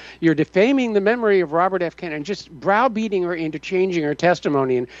 You're defaming the memory of Robert F. Kennedy and just browbeating her into changing her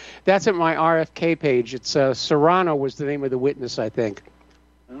testimony. And that's at my RFK page. It's Serrano was the name of the witness, I think.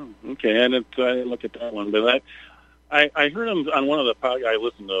 Oh, okay. I didn't look at that one, but I heard him on one of the I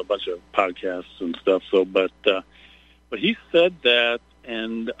listened to a bunch of podcasts and stuff. So, but he said that.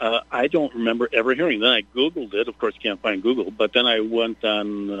 And I don't remember ever hearing. Then I Googled it. Of course, you can't find Google. But then I went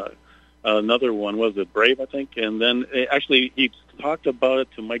on another one. Was it Brave, I think? And then actually he talked about it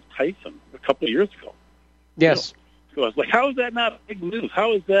to Mike Tyson a couple of years ago. Yes. So I was like, how is that not big news?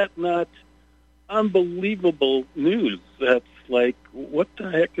 How is that not unbelievable news? That's like, what the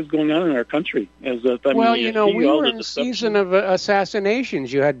heck is going on in our country? We were in a season of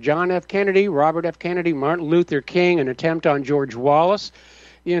assassinations. You had John F. Kennedy, Robert F. Kennedy, Martin Luther King, an attempt on George Wallace.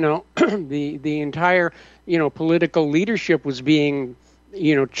 The entire, political leadership was being,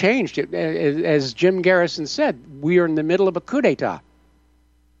 changed. As Jim Garrison said, we are in the middle of a coup d'etat.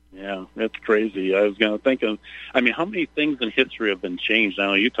 Yeah, that's crazy. I was going to think of, how many things in history have been changed?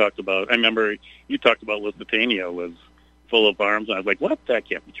 Now, I remember you talked about Lusitania was full of arms, and I was like, what? That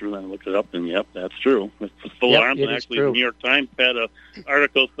can't be true. And I looked it up, and yep, that's true. It's full of arms, and actually the New York Times had an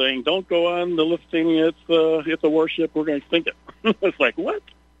article saying, don't go on the Lusitania, it's a warship, we're going to sink it. It's like, what?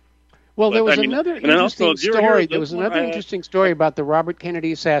 Well, there was another interesting story. There was another interesting story about the Robert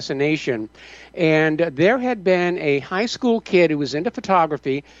Kennedy assassination, and there had been a high school kid who was into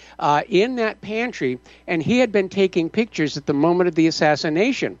photography in that pantry, and he had been taking pictures at the moment of the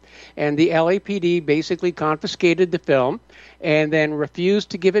assassination. And the LAPD basically confiscated the film and then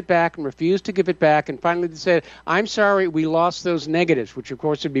refused to give it back, and finally they said, I'm sorry, we lost those negatives, which of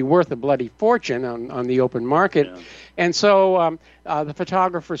course would be worth a bloody fortune on the open market. Yeah. And so the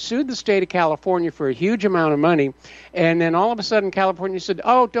photographer sued the state of California for a huge amount of money, and then all of a sudden California said,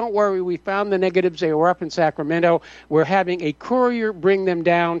 oh, don't worry, we found the negatives, they were up in Sacramento, we're having a courier bring them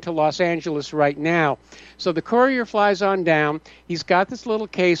down to Los Angeles right now. So the courier flies on down, he's got this little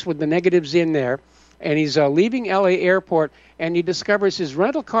case with the negatives in there, and he's leaving L.A. airport, and he discovers his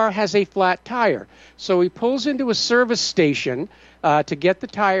rental car has a flat tire. So he pulls into a service station to get the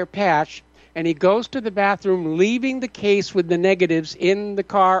tire patched, and he goes to the bathroom, leaving the case with the negatives in the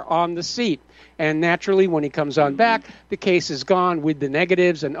car on the seat. And naturally, when he comes on back, the case is gone with the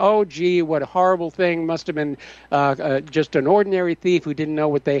negatives, and oh, gee, what a horrible thing. Must have been just an ordinary thief who didn't know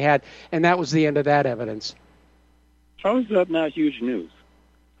what they had. And that was the end of that evidence. How is that not huge news?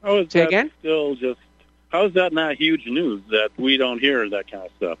 Say again? How is that not huge news that we don't hear that kind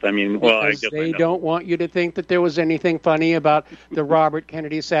of stuff? I guess they don't want you to think that there was anything funny about the Robert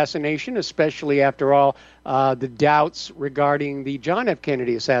Kennedy assassination, especially after all the doubts regarding the John F.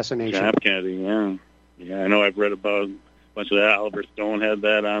 Kennedy assassination. John F. Kennedy, yeah. Yeah, I know I've read about a bunch of that. Oliver Stone had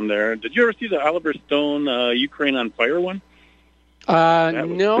that on there. Did you ever see the Oliver Stone Ukraine on Fire one?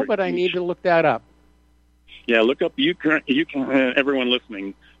 No, but I need to look that up. Yeah, look up Ukraine, everyone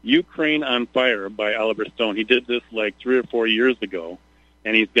listening. Ukraine on Fire by Oliver Stone. He did this like 3 or 4 years ago,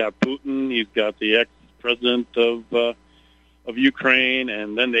 and he's got Putin, he's got the ex-president of Ukraine,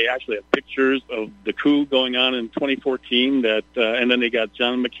 and then they actually have pictures of the coup going on in 2014. And then they got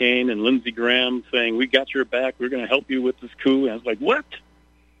John McCain and Lindsey Graham saying, "We got your back. We're going to help you with this coup." And I was like, "What?"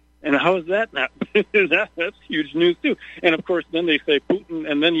 And how is that not? That's huge news too. And of course, then they say Putin,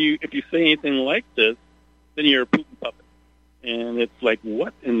 and then if you say anything like this, then you're a Putin puppet. And it's like,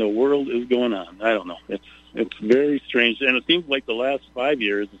 what in the world is going on? I don't know. It's very strange, and it seems like the last 5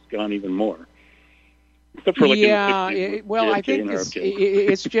 years it's gone even more. Except for like I think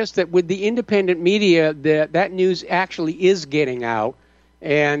it's just that with the independent media, that news actually is getting out.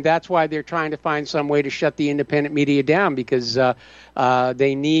 And that's why they're trying to find some way to shut the independent media down, because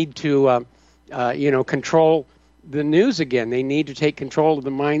they need to, control the news again. They need to take control of the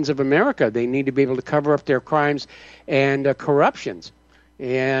minds of America. They need to be able to cover up their crimes and corruptions.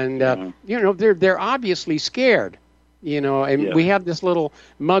 And they're obviously scared. And we have this little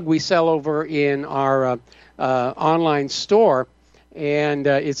mug we sell over in our online store. And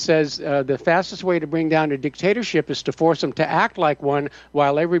it says the fastest way to bring down a dictatorship is to force them to act like one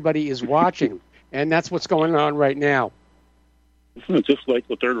while everybody is watching. And that's what's going on right now. Isn't it just like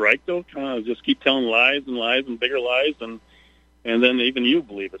the Third Reich, though? Just keep telling lies and lies and bigger lies, and then even you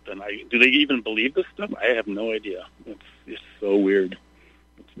believe it. Then do they even believe this stuff? I have no idea. It's so weird.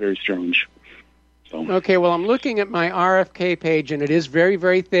 It's very strange. Okay, well, I'm looking at my RFK page, and it is very,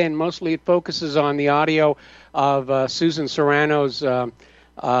 very thin. Mostly it focuses on the audio of Sandy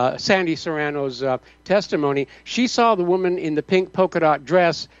Serrano's testimony. She saw the woman in the pink polka dot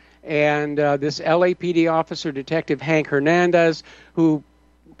dress, and this LAPD officer, Detective Hank Hernandez, who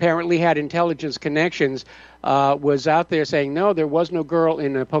apparently had intelligence connections, was out there saying, no, there was no girl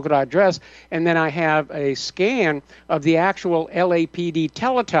in a polka dot dress. And then I have a scan of the actual LAPD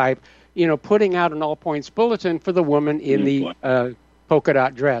teletype, putting out an all-points bulletin for the woman in the polka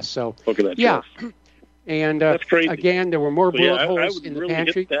dot dress. So, dress. And that's crazy. Again, there were more bullet holes in the really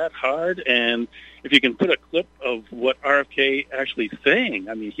pantry. Hit that hard, and if you can put a clip of what RFK actually saying,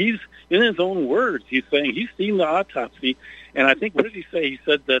 I mean, he's in his own words. He's saying he's seen the autopsy, and I think, what did he say? He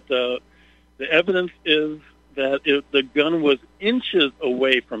said that the evidence is that the gun was inches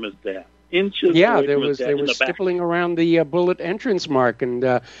away from his dad. There was stippling around the bullet entrance mark,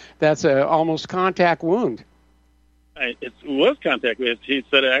 and that's a almost contact wound. It was contact. He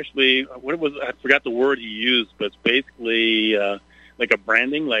said actually, what it was, I forgot the word he used, but it's basically like a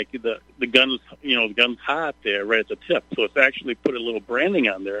branding, like the gun's, the gun's hot there right at the tip. So it's actually put a little branding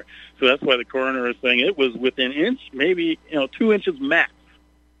on there. So that's why the coroner is saying it was within inch, maybe 2 inches max.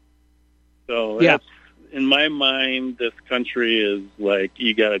 So that's, in my mind, this country is like,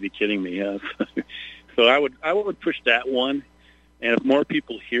 you got to be kidding me. Yes. So I would push that one, and if more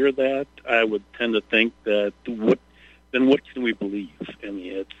people hear that, I would tend to think that what can we believe? I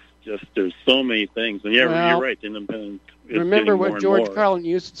mean, it's just, there's so many things, and you're right. Independent. Remember what George Carlin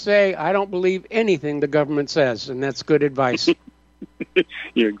used to say: "I don't believe anything the government says," and that's good advice.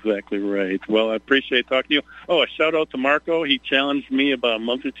 You're exactly right. Well, I appreciate talking to you. Oh, a shout out to Marco. He challenged me about a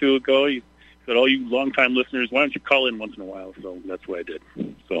month or two ago. He said, you long-time listeners, why don't you call in once in a while? So that's what I did.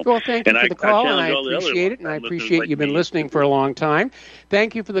 So, well, thank you for the call, and I appreciate it, and I appreciate you've been listening for a long time.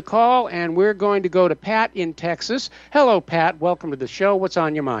 Thank you for the call, and we're going to go to Pat in Texas. Hello, Pat. Welcome to the show. What's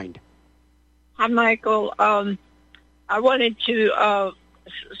on your mind? Hi, Michael. I wanted to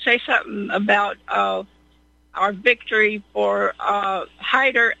say something about our victory for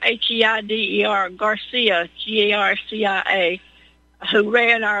Heider, Heider Garcia, Garcia, who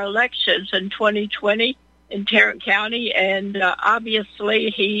ran our elections in 2020 in Tarrant County, and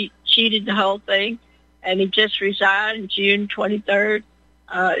obviously he cheated the whole thing, and he just resigned June 23rd.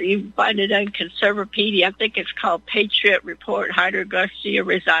 You can find it on Conservapedia. I think it's called Patriot Report. Heider Garcia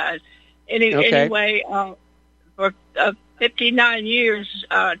resigned. Anyway, for 59 years,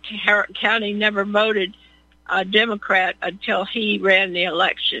 Tarrant County never voted Democrat until he ran the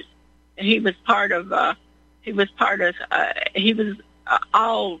election. And he was hired,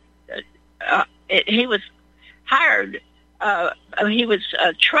 he was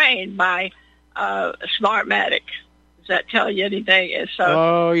trained by Smartmatic. Does that tell you anything? And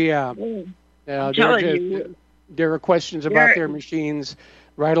so, there are questions about their machines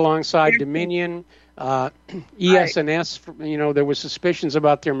right alongside Dominion, ES&S. There was suspicions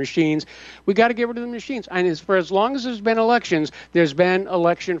about their machines. We got to get rid of the machines. And for as long as there's been elections, there's been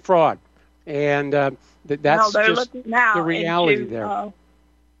election fraud. And that's just the reality there.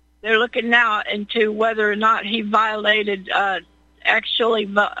 They're looking now into whether or not he violated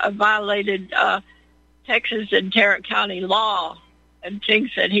Texas and Tarrant County law, and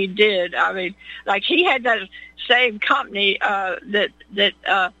thinks that he did. I mean, like he had that same company that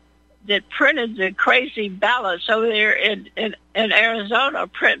printed the crazy ballots over there in Arizona,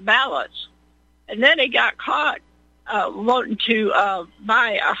 print ballots, and then he got caught wanting to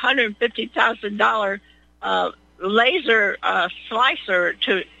buy $150,000 laser slicer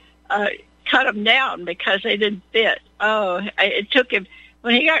cut them down because they didn't fit. Oh, it took him,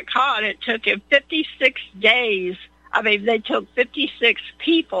 when he got caught, it took him 56 days. I mean, they took 56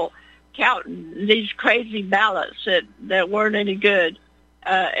 people counting these crazy ballots that weren't any good.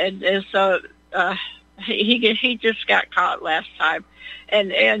 And so he just got caught last time.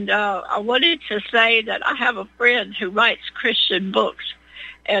 And I wanted to say that I have a friend who writes Christian books.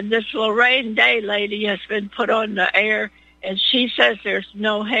 And this Lorraine Day lady has been put on the air, and she says there's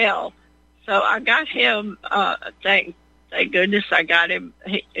no hell. So I got him, thank goodness I got him,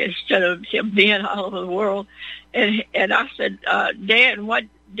 instead of him being all over the world. And I said,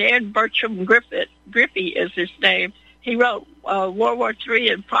 Dan Bertram Griffey is his name. He wrote World War III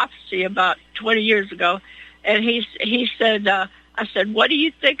and Prophecy about 20 years ago. And he said, I said, what do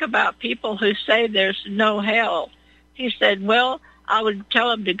you think about people who say there's no hell? He said, well, I would tell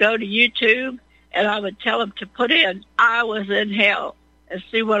them to go to YouTube, and I would tell them to put in, I was in hell, and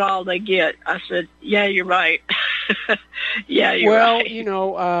see what all they get. I said, yeah, you're right. Yeah, you're right. Well, you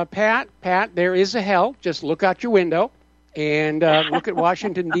know, Pat, there is a hell. Just look out your window and look at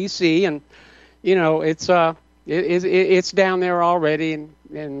Washington, D.C., and, you know, it's down there already,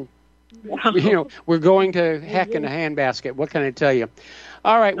 and you know, we're going to heck in a handbasket. What can I tell you?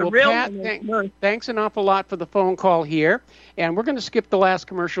 All right, well, Pat, thanks an awful lot for the phone call here. And we're going to skip the last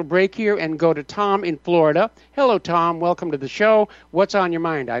commercial break here and go to Tom in Florida. Hello, Tom. Welcome to the show. What's on your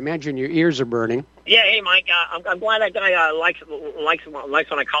mind? I imagine your ears are burning. Yeah, hey, Mike. I'm glad that guy likes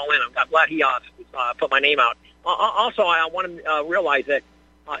when I call in. I'm glad he put my name out. Also, I want to realize that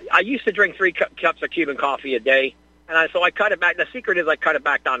I used to drink 3 cups of Cuban coffee a day, and so I cut it back. The secret is I cut it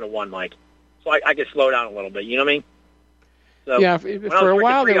back down to 1, Mike, so I can slow down a little bit. You know what I mean? So yeah, for a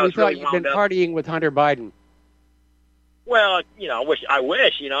while there, we thought you'd been partying with Hunter Biden. Well, you know, I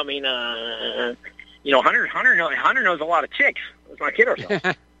wish. You know, I mean, you know, Hunter knows a lot of chicks. Let's not kid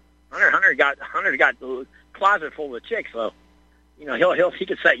ourselves. Hunter got the closet full of chicks, so you know he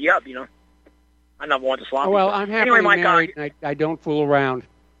could set you up. You know, I never want to slap. Well, I'm happily married, and I don't fool around.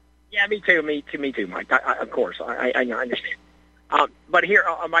 Yeah, me too, Mike. Of course, I understand. But here,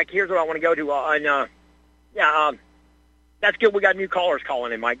 Mike, here's what I want to go to. That's good. We got new callers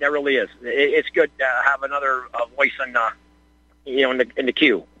calling in, Mike. That really is. It's good to have another voice in the queue. You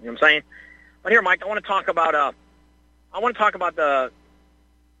know what I'm saying? But here, Mike, I want to talk about the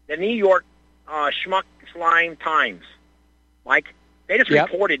New York Schmuck Slime Times. Mike, they just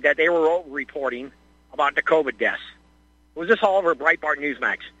reported that they were reporting about the COVID deaths. It was just all over Breitbart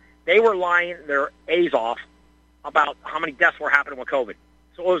Newsmax. They were lying their A's off about how many deaths were happening with COVID.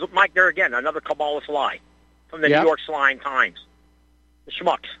 So it was, Mike, there again, another Kabbalist lie from the New York Slime Times. The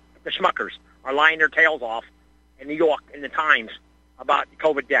schmuckers are lying their tails off in New York in the Times about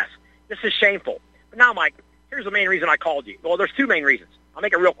COVID deaths. This is shameful. But now, Mike, here's the main reason I called you. Well, there's 2 main reasons. I'll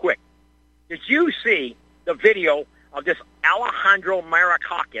make it real quick. Did you see the video of this Alejandro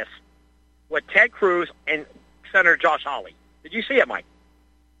Mayorkas with Ted Cruz and Senator Josh Hawley? Did you see it, Mike?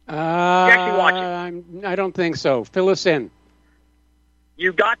 Did you actually watch it? I don't think so. Fill us in.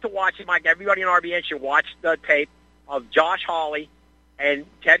 You got to watch it, Mike. Everybody in RBN should watch the tape of Josh Hawley and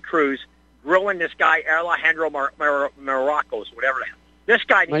Ted Cruz grilling this guy, Alejandro Mayorkas, whatever the hell. This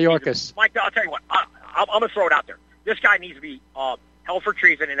guy needs Mayorkas. to be, Mike, I'll tell you what. I'm going to throw it out there. This guy needs to be held for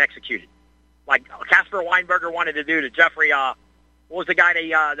treason and executed. Like Casper Weinberger wanted to do to Jeffrey, what was the guy,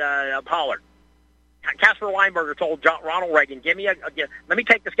 the Pollard? Casper Weinberger told Ronald Reagan, let me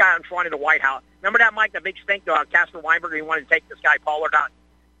take this guy in front of the White House. Remember that, Mike, the big stink to Casper Weinberger? He wanted to take this guy Pollard out,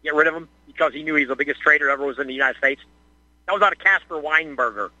 get rid of him, because he knew he was the biggest traitor ever was in the United States. That was out of Casper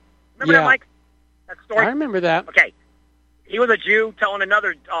Weinberger. Remember that, Mike? That story? I remember that. Okay. He was a Jew telling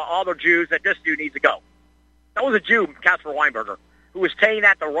other Jews that this dude needs to go. That was a Jew, Casper Weinberger, who was saying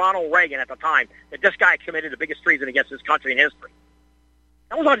that to Ronald Reagan at the time, that this guy committed the biggest treason against this country in history.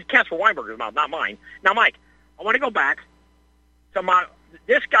 That was on Casper Weinberger's mouth, not mine. Now, Mike, I want to go back to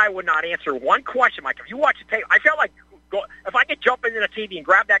this guy would not answer one question, Mike. If you watch the tape, I felt like if I could jump into the TV and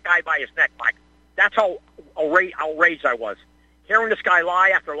grab that guy by his neck, Mike, that's how outraged I was. Hearing this guy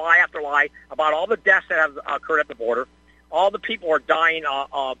lie after lie after lie about all the deaths that have occurred at the border. All the people are dying.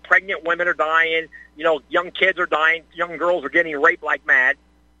 Pregnant women are dying. You know, young kids are dying. Young girls are getting raped like mad.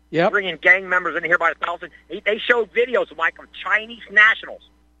 Yep. Bringing gang members in here by the thousands. They showed videos, Mike, of Chinese nationals.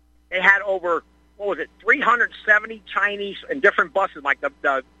 They had over, 370 Chinese in different buses, like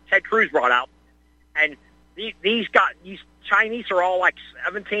the Ted Cruz brought out. And these Chinese are all like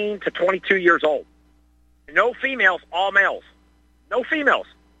 17 to 22 years old. No females, all males. No females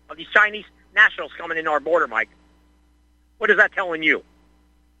of these Chinese nationals coming into our border, Mike. What is that telling you?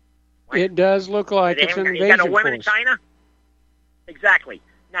 It does look like it's an invasion force. You got no women force. in China? Exactly.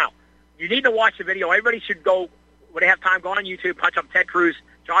 Now, You need to watch the video. Everybody should go, when they have time, go on YouTube, punch up Ted Cruz,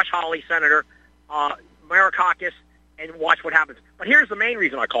 Josh Hawley, Senator, Marakakis, and watch what happens. But here's the main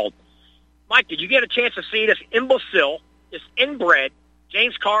reason I called. Mike, did you get a chance to see this imbecile, this inbred,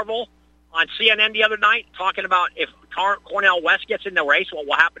 James Carville on CNN the other night talking about if Cornel West gets in the race, what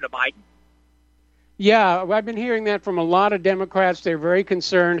will happen to Biden? Yeah, I've been hearing that from a lot of Democrats. They're very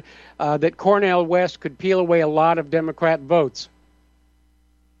concerned that Cornel West could peel away a lot of Democrat votes.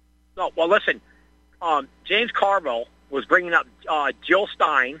 No, well, listen, James Carville was bringing up Jill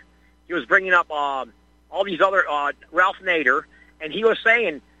Stein. He was bringing up all these other, Ralph Nader, and he was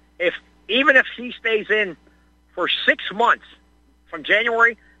saying even if he stays in for 6 months, from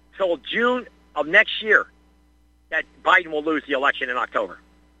January till June of next year, that Biden will lose the election in October.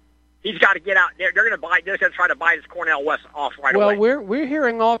 He's got to get out. They're going to try to buy this Cornel West off right away. Well, we're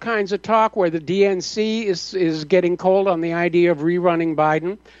hearing all kinds of talk where the DNC is getting cold on the idea of rerunning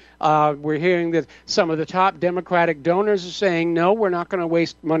Biden. We're hearing that some of the top Democratic donors are saying, no, we're not going to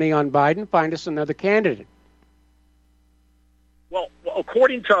waste money on Biden. Find us another candidate. Well,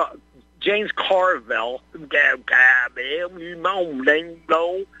 according to James Carville,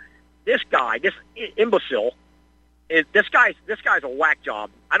 this guy, this imbecile, this guy's a whack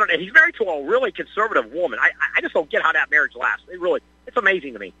job. I don't know. He's married to a really conservative woman. I just don't get how that marriage lasts. It's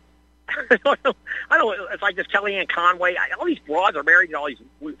amazing to me. I don't. It's like this Kellyanne Conway. All these broads are married to all these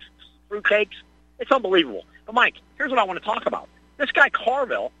fruitcakes. It's unbelievable. But Mike, here's what I want to talk about. This guy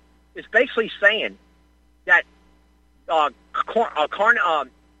Carville is basically saying that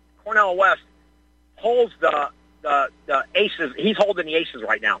Cornel West holds the aces. He's holding the aces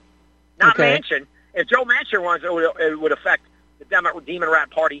right now. Not Manchin. If Joe Manchin runs, it would affect the Demon Rat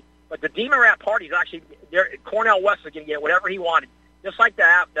Party. But the Demon Rat Party is actually Cornel West is going to get whatever he wanted, just like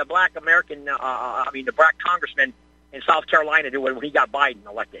the black American, the black congressman in South Carolina did when he got Biden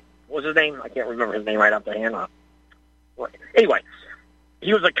elected. What was his name? I can't remember his name right off the hand. Anyway,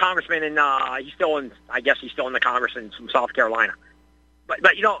 he was a congressman, and he's still in the Congress from South Carolina. But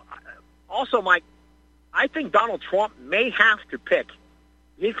also, Mike, I think Donald Trump may have to pick.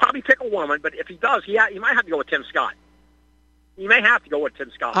 He'd probably pick a woman, but if he does, he might have to go with Tim Scott. He may have to go with Tim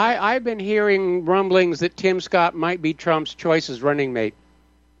Scott. I've been hearing rumblings that Tim Scott might be Trump's choice as running mate.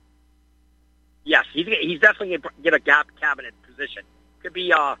 Yes, he's definitely going to get a cabinet position. He could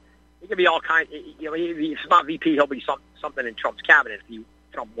be all kinds. He's not VP. He'll be something in Trump's cabinet if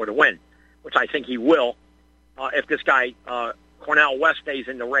Trump were to win, which I think he will if this guy Cornel West stays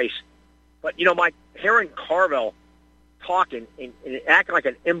in the race. But Mike, hearing Carville talking and acting like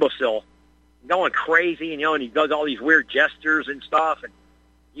an imbecile, going crazy, and he does all these weird gestures and stuff, and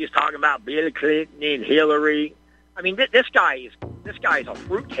he's talking about Bill Clinton and Hillary. I mean, this guy is a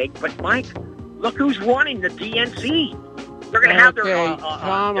fruitcake. But Mike, look who's running the DNC. They're going to have their.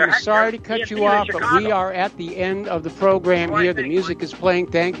 Tom, I'm sorry to cut you off, but we are at the end of the program here. The music is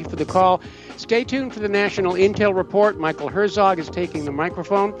playing. Thank you for the call. Stay tuned for the National Intel Report. Michael Herzog is taking the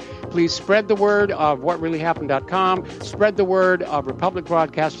microphone. Please spread the word of whatreallyhappened.com. Spread the word of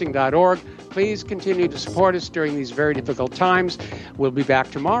republicbroadcasting.org. Please continue to support us during these very difficult times. We'll be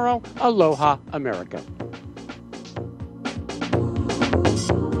back tomorrow. Aloha, America.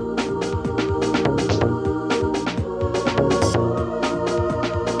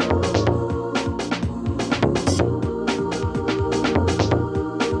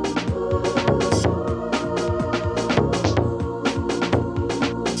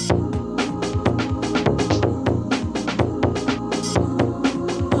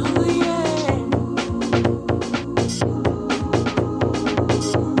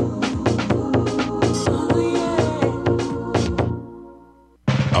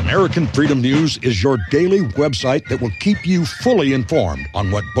 American Freedom News is your daily website that will keep you fully informed on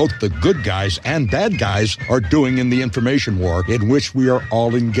what both the good guys and bad guys are doing in the information war in which we are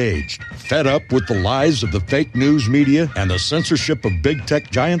all engaged. Fed up with the lies of the fake news media and the censorship of big tech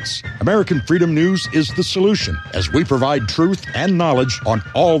giants? American Freedom News is the solution, as we provide truth and knowledge on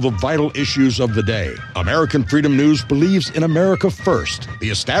all the vital issues of the day. American Freedom News believes in America first. The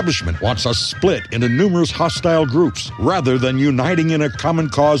establishment wants us split into numerous hostile groups rather than uniting in a common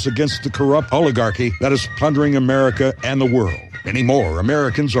cause against the corrupt oligarchy that is plundering America and the world. Many more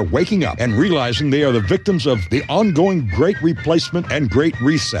Americans are waking up and realizing they are the victims of the ongoing Great Replacement and Great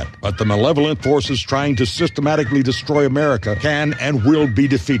Reset. But the malevolent forces trying to systematically destroy America can and will be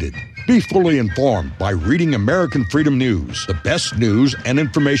defeated. Be fully informed by reading American Freedom News, the best news and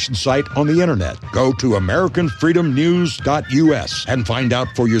information site on the internet. Go to AmericanFreedomNews.us and find out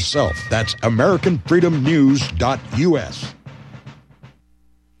for yourself. That's AmericanFreedomNews.us.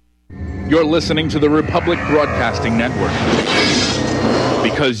 You're listening to the Republic Broadcasting Network.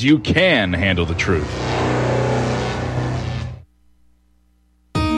 Because because you can handle the truth.